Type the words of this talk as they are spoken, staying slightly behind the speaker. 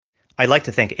I'd like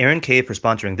to thank Aaron Cave for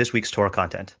sponsoring this week's Torah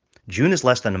content. June is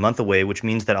less than a month away, which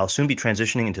means that I'll soon be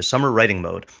transitioning into summer writing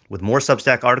mode with more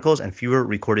Substack articles and fewer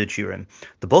recorded shiurim.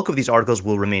 The bulk of these articles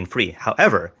will remain free.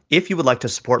 However, if you would like to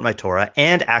support my Torah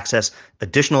and access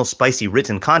additional spicy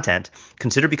written content,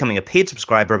 consider becoming a paid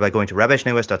subscriber by going to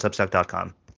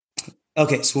rabbishnewest.substack.com.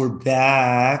 Okay, so we're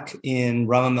back in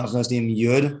Rambam Nachnasim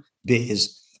Yud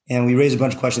Beis, and we raised a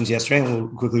bunch of questions yesterday, and we'll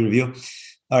quickly review.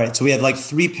 All right, so we had like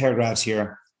 3 paragraphs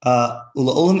here. A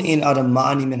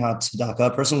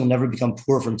person will never become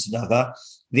poor from tzedakah.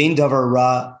 Vein davar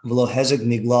ra v'lo hezek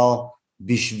miglal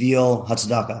bishvil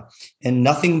hatzedakah, and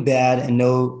nothing bad and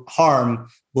no harm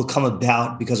will come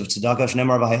about because of tzedakah.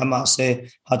 Shneimar v'hayam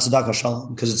ma'aseh hatzedakah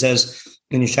shalom, because it says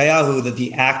in Yeshayahu that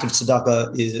the act of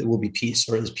tzedakah will be peace,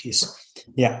 or is peace.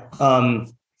 Yeah.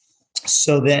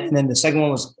 So then the second one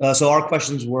was so our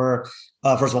questions were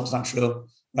first of all, it's not true,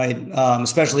 right?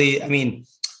 Especially, I mean.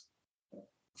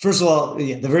 First of all,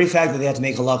 the very fact that they had to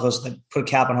make halachos that put a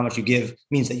cap on how much you give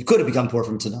means that you could have become poor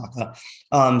from tzedakah.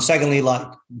 Secondly, like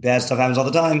bad stuff happens all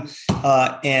the time.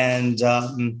 And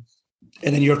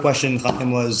then your question,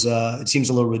 Chaim, was it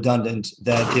seems a little redundant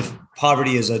that if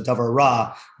poverty is a davar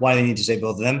ra, why do they need to say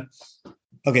both of them?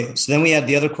 Okay, so then we had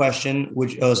the other question,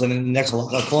 which so then the next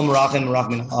halakha, kol merachim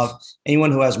merachim alav.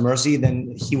 Anyone who has mercy,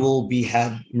 then he will be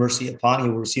had mercy upon. He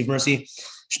will receive mercy.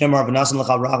 God will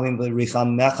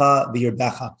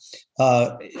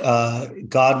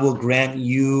grant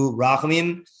you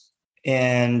rachamim,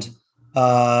 and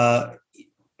I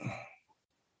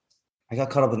got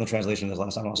caught up in the translation of this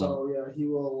last time also. Oh yeah, he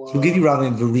will. He'll give you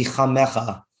rachamim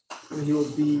v'richamecha. He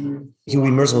will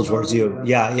be merciful towards you.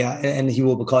 Yeah, and he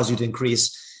will cause you to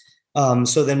increase.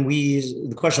 So then my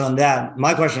question on that,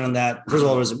 first of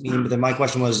all, what does it mean? But then my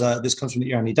question was, this comes from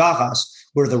the Irani Dachas,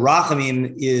 where the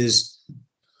rachamim is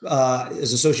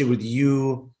associated with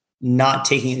you not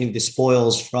taking any of the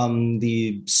spoils from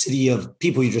the city of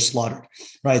people you just slaughtered,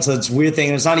 right? So it's a weird thing,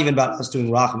 and it's not even about us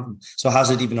doing rachamim. So how's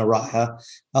it even a raya?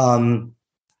 And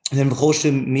then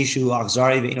mishu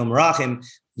achzari ve'ino merachim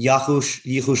yachush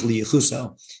yichush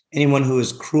liyichuso. Anyone who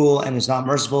is cruel and is not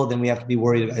merciful, then we have to be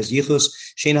worried about his yichus.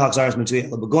 Sheina achzar is mitzuyah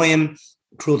lebegoyim.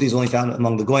 Cruelty is only found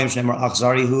among the goyim. Shneimar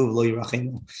achzari hu v'lo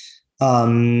yirachemu.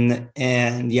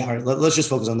 And yeah, all right, let's just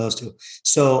focus on those two.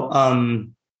 So,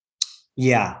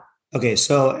 yeah. Okay.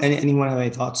 So anyone have any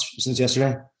thoughts since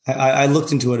yesterday? I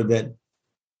looked into it a bit,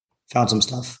 found some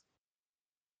stuff.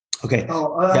 Okay.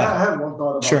 I have one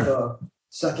thought about the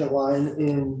second line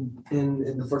in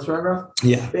the first paragraph.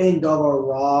 Yeah.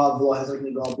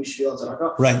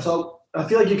 Right. So I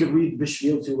feel like you could read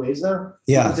bishvil 2 ways there.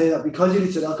 Yeah. You could say that because you do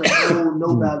tzedakah,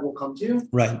 no bad will come to you.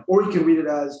 Right. Or you can read it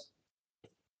as,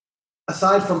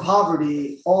 aside from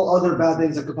poverty, all other bad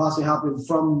things that could possibly happen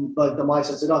from like the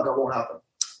Ma'aseh tzedakah won't happen.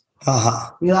 Uh-huh.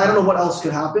 I mean, I don't know what else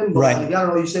could happen, but right. Like, I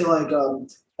don't know. You say like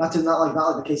not like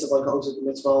the case of like the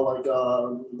mitzvah, like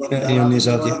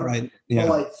right? Yeah. But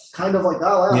like kind of like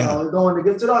that. Like, I don't know, going to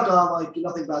give tzedakah, like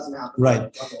nothing bad's gonna happen. Right.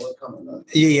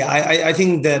 I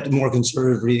think that more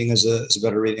conservative reading is a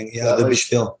better reading. Yeah, the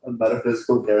bishvil. A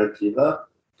metaphysical guarantee that.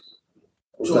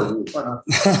 Sure.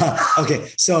 Okay,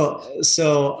 so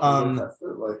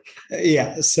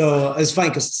yeah, so it's funny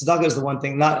because tzedakah is the one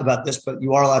thing, not about this, but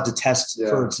you are allowed to test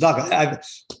for tzedakah.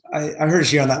 I heard a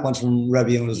share on that once from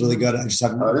Rebbe and it was really good. I just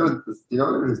haven't. You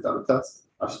know what is done a test?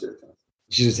 I should do a test.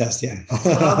 You should test, yeah.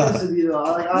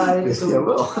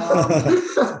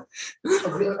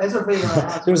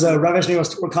 There's a Rav Eshneim's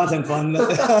Torah content fund.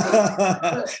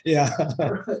 Yeah.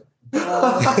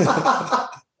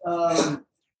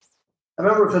 I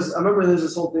remember there's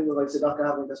this whole thing with like tzedakah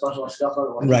having a special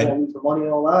hashgacha, like right. You don't need the money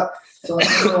and all that. So like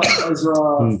Ezra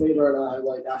Fader and I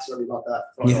like asked her about that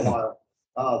for like a while.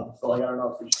 But like I don't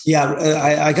know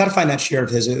if I got to find that share of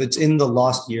his. It's in the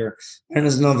lost year. I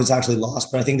don't know if it's actually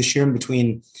lost, but I think the share in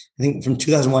between, I think from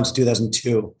 2001 to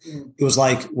 2002, it was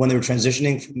like when they were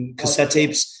transitioning from cassette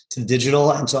tapes to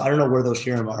digital, and so I don't know where those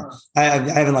shirim are. I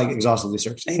haven't like exhaustively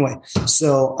searched. Anyway,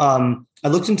 so I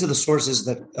looked into the sources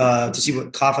that to see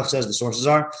what Kafach says the sources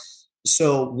are.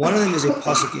 So one of them is a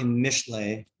pasuk in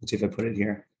Mishlei. Let's see if I put it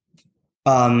here,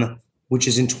 which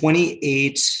is in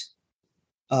 28:27.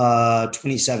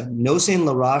 Nosein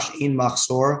larash ein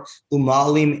machsor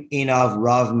umalim einav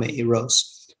rav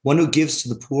me'iros. One who gives to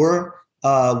the poor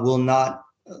will not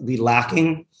be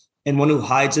lacking, and one who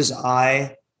hides his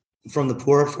eye from the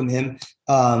poor, from him,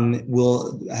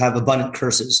 will have abundant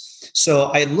curses. So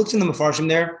I looked in the Mefarshim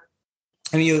there.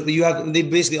 I mean, they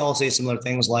basically all say similar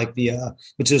things, like the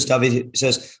Mitzvah David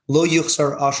says, "Lo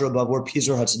yuchsar asher babor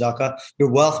pizur hatzedakah." Your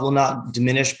wealth will not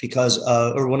diminish because,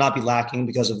 or will not be lacking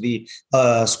because of the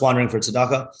squandering for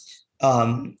tzedakah.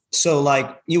 So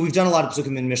we've done a lot of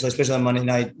psukim in Mishnah, especially on Monday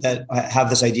night, that have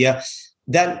this idea.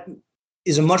 That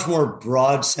is a much more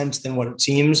broad sense than what it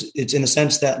seems. It's in the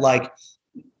sense that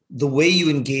the way you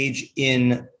engage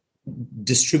in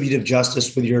distributive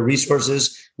justice with your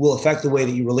resources will affect the way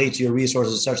that you relate to your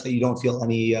resources such that you don't feel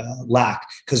any lack,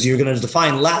 because you're going to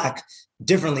define lack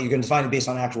differently. You're going to define it based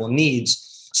on actual needs.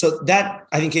 So that,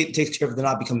 I think, it takes care of the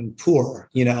not becoming poor.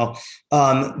 The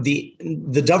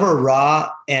davar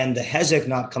ra and the hezek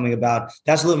not coming about,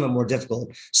 that's a little bit more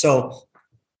difficult. So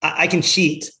I can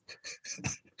cheat.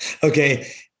 Okay.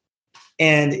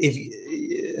 And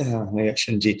maybe I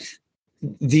shouldn't cheat.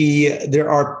 There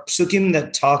are psukim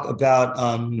that talk about,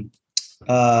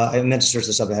 I meant to search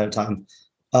this up ahead of time.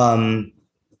 Hold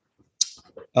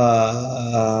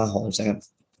on a second.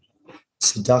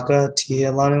 Tzedakah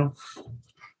tiyeh lanu.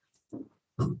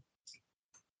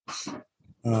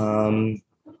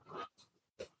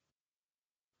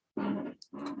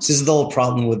 This is the whole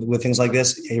problem with things like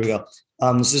this. Here we go.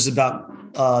 This is about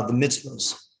the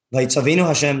mitzvahs. Vaytzavenu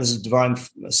Hashem, this is Devarim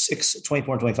 6,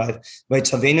 24 and 25.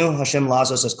 Vaytzavenu Hashem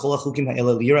lazos as kol hachukim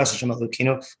ha'ela liras Hashem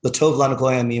Elokeinu l'tov lanu kol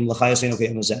hayamim l'chayosenu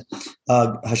k'yom hazeh.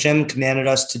 Hashem commanded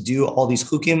us to do all these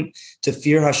chukim, to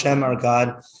fear Hashem our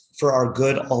God for our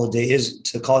good all the days,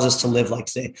 to cause us to live like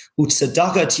today.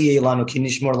 U'tzedakah tiyeh lanu ki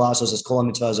nishmor lazos as kol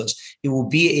hamitzvahs. It will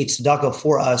be a tzedakah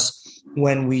for us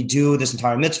when we do this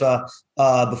entire mitzvah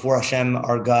before Hashem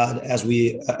our God as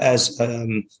He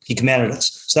commanded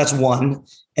us. So that's one.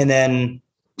 And then,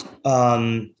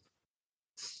 and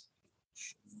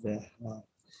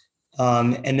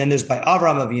then there's by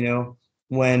Avraham Avinu,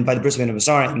 when by the bris of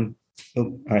Asarim.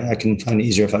 All right, I can find it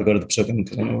easier if I go to the psukim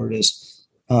because I know where it is.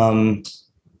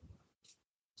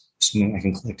 Assuming I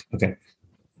can click. Okay.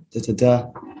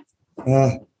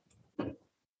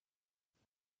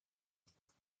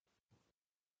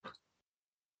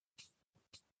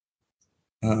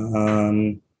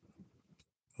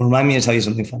 Remind me to tell you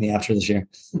something funny after this year.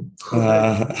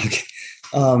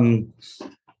 Okay.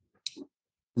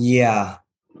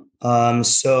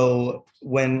 So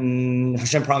when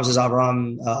Hashem promises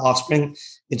Abraham offspring,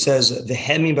 it says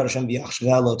 "V'hemi bar Hashem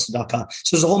v'yachshava lo tzedakah."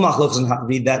 So there's a whole machlokas on how to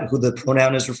read that, who the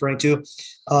pronoun is referring to.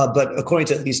 But according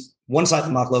to at least one side of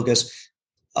the machlokas,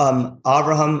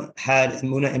 Abraham had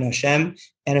emunah in Hashem,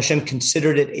 and Hashem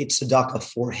considered it a tzedakah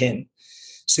for him.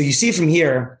 So you see from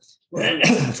here, for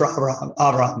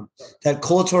Abraham, that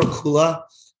kol Torah kula,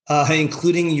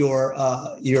 including your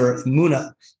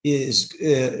emunah, is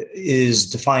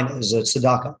defined as a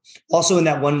tzedakah. Also, in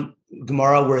that one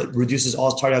Gemara where it reduces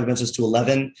all Taryag mitzvahs to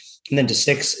 11, and then to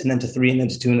 6, and then to 3, and then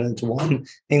to 2, and then to 1.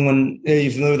 Anyone, are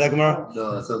you familiar with that Gemara?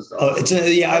 No, that sounds.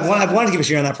 I've wanted to give a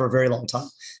share on that for a very long time,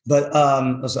 but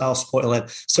I'll spoil it.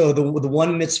 So the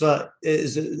one mitzvah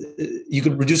is you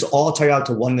could reduce all Taryag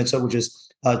to one mitzvah, which is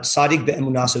tzaddik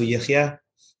be'emunaso yechya.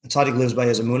 Tzaddik lives by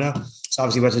his emunah. So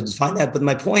obviously we have to define that. But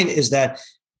my point is that,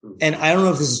 and I don't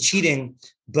know if this is cheating,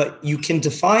 but you can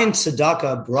define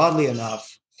tzedakah broadly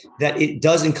enough that it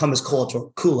does encompass kol Torah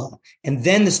kula, and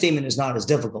then the statement is not as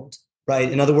difficult,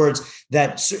 right? In other words,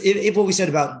 that if what we said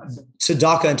about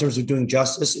tzedakah in terms of doing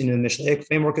justice in the Mishlaic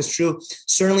framework is true,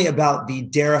 certainly about the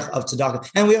derech of tzedakah,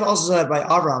 and we have also said by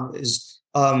Avram is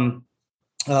Avram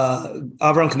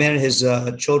commanded his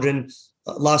children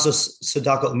lasos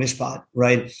tzedakah mishpat,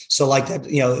 right? So like that,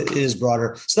 it is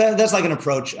broader. So that's like an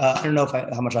approach. I don't know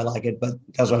how much I like it, but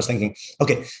that's what I was thinking.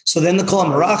 Okay, so then the kol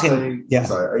marachim. Yeah.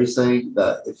 Sorry, are you saying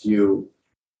that if you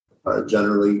are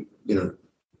generally,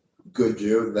 good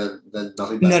Jew, then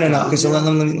nothing? No. Okay, so let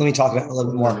me talk about it a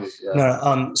little bit more.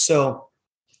 Yeah. So,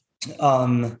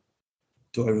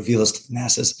 do I reveal this to the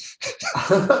masses?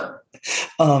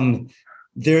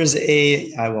 There's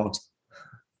I won't.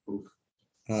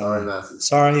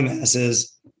 Sorry,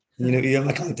 masses. You have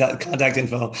my contact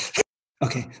info.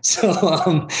 Okay, so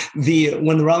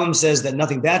when the Rambam says that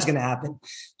nothing bad's going to happen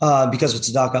because of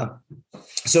tzedakah,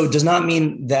 so it does not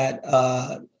mean that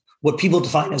what people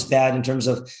define as bad in terms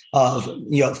of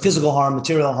physical harm,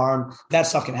 material harm, that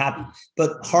stuff can happen.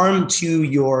 But harm to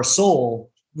your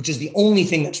soul, which is the only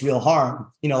thing that's real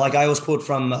harm, like I always quote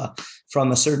from a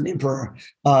certain emperor.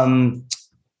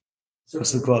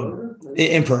 What's the quote?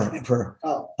 Emperor.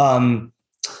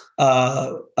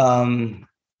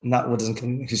 Not what doesn't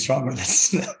come makes you stronger.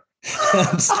 That's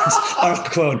our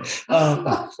quote.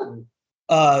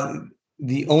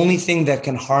 The only thing that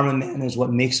can harm a man is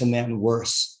what makes a man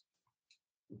worse.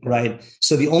 Right.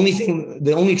 So the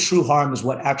only true harm is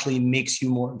what actually makes you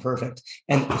more imperfect.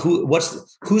 And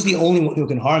who's the only one who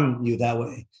can harm you that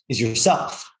way is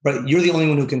yourself. Right. You're the only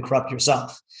one who can corrupt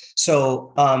yourself.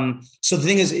 So the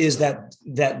thing is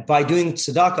that by doing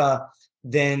tzedakah,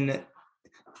 then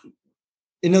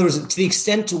in other words, to the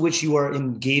extent to which you are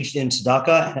engaged in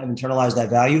tzedakah and have internalized that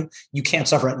value, you can't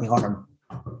suffer any harm.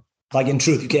 Like in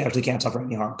truth, you can't suffer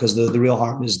any harm because the real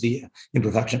harm is the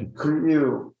imperfection. Couldn't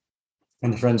you,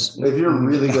 And the friends. if you're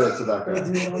really good at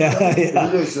tzedakah, Yeah, if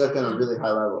you're doing tzedakah on a really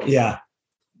high level, yeah.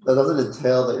 that doesn't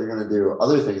entail that you're going to do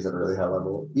other things at a really high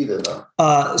level either, though.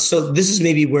 So this is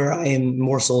maybe where I am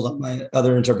more sold on my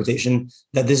other interpretation,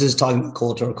 that this is talking about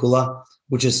kol Torah kula,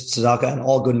 which is tzedakah and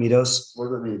all good midos. What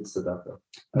does it mean, tzedakah?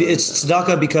 It's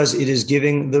tzedakah because it is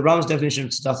giving, the Rambam's definition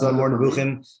of tzedakah, more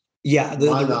nebuchim. Yeah.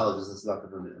 My knowledge is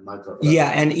tzedakah for me.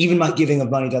 And even my giving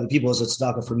of money to other people is a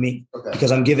tzedakah for me. Okay.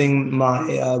 Because I'm giving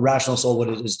my rational soul what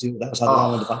it is due. That's how the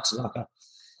Rambam defines tzedakah.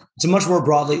 It's a much more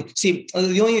broadly. See,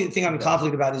 the only thing I'm in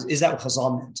conflict about is that what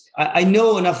Chazal meant. I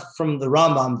know enough from the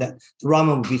Rambam that the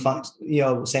Rambam would be fine,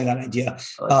 saying that idea.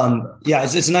 Yeah,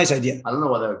 it's a nice idea. I don't know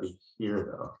why that would be here,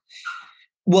 though.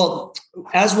 Well,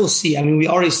 as we'll see, I mean, we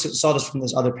already saw this from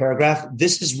this other paragraph.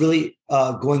 This is really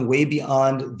going way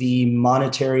beyond the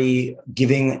monetary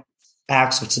giving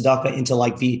acts of tzedakah into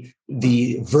like the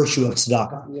virtue of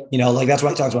tzedakah. Yeah. Like that's why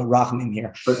he talks about rachamim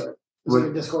here. But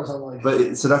discourse on life. But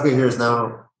tzedakah here is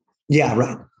now. Yeah,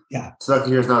 right. Yeah. Tzedakah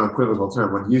here is not an equivocal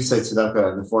term. When you say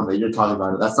tzedakah in the form that you're talking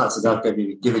about it, that's not tzedakah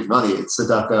meaning giving money. It's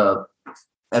tzedakah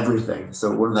everything.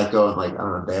 So wouldn't that go in like, I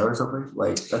don't know, day or something?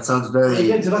 Like that sounds very.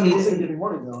 Again, tzedakah isn't giving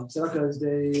money though. Tzedakah is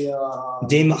Day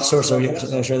machzor.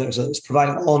 So it's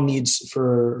providing all needs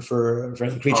for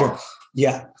the creature. Oh.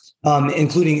 Yeah.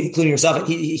 Including yourself.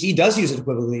 He does use it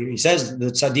equivocally. He says the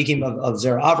tzaddikim of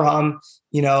Zerah Abraham,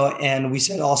 and we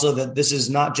said also that this is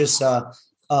not just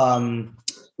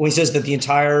when he says that the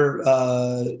entire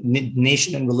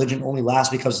nation and religion only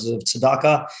lasts because of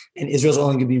tzedakah, and Israel's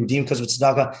only going to be redeemed because of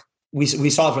tzedakah. We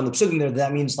saw from the psukim there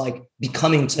that means like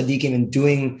becoming tzaddikim and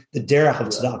doing the derech of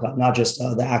tzedakah, not just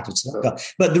the act of tzedakah.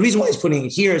 But the reason why he's putting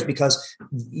it here is because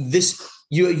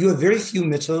you have very few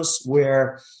mitzvos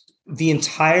where the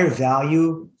entire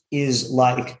value is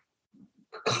like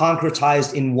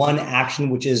concretized in one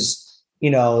action, which is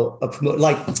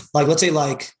like let's say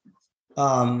like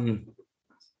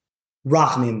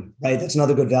rachamim, right? That's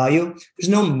another good value. There's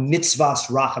no mitzvahs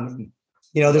rachamim.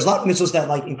 There's a lot of mitzvahs that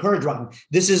like encourage rachamim.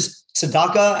 This is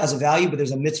tzedakah as a value, but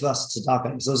there's a mitzvah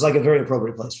tzedakah. So it's like a very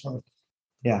appropriate place for it.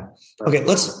 Yeah. Okay,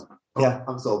 let's. Yeah.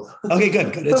 I'm sold. Okay,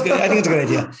 good. It's good. I think it's a good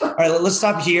idea. All right, let's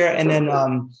stop here, and then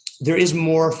there is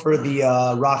more for the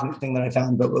rachamim thing that I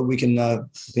found, but we can never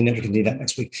continue that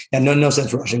next week. Yeah, no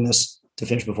sense rushing this to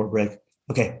finish before break.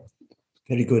 Okay,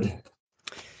 very good.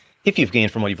 If you've gained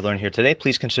from what you've learned here today,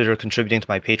 please consider contributing to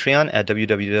my Patreon at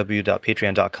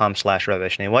www.patreon.com/Rabbi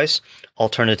Shnei Weiss.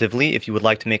 Alternatively, if you would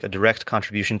like to make a direct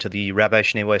contribution to the Rabbi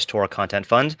Shnei Weiss Torah Content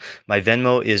Fund, my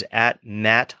Venmo is at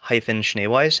Matt-Shnei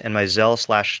Weiss, and my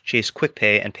Zelle/Chase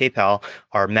QuickPay and PayPal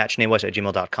are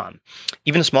mattschneiweiss@gmail.com.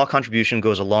 Even a small contribution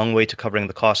goes a long way to covering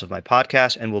the cost of my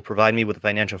podcast and will provide me with the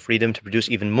financial freedom to produce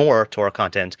even more Torah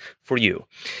content for you.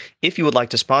 If you would like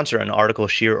to sponsor an article,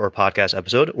 shiur, or podcast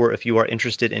episode, or if you are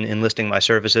interested in enlisting my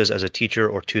services as a teacher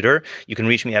or tutor, you can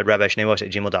reach me at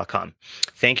rabbishneiweiss@gmail.com.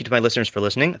 Thank you to my listeners for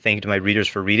listening. Thank you to my readers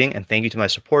for reading. And thank you to my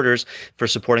supporters for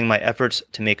supporting my efforts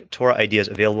to make Torah ideas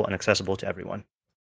available and accessible to everyone.